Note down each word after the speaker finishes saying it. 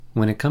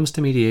When it comes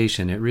to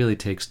mediation, it really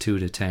takes two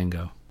to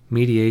tango.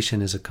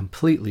 Mediation is a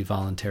completely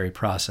voluntary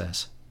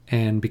process.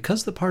 And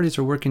because the parties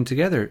are working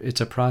together, it's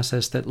a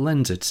process that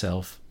lends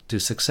itself to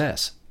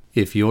success.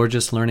 If you're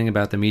just learning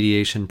about the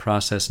mediation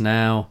process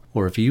now,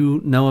 or if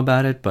you know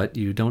about it but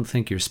you don't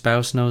think your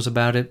spouse knows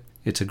about it,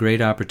 it's a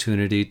great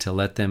opportunity to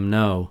let them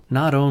know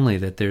not only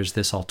that there's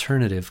this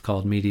alternative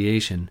called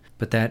mediation,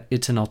 but that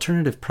it's an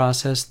alternative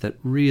process that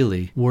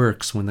really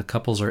works when the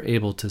couples are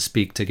able to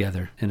speak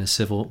together in a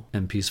civil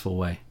and peaceful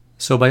way.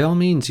 So by all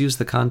means, use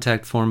the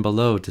contact form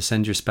below to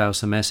send your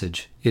spouse a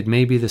message. It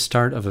may be the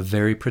start of a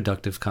very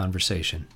productive conversation.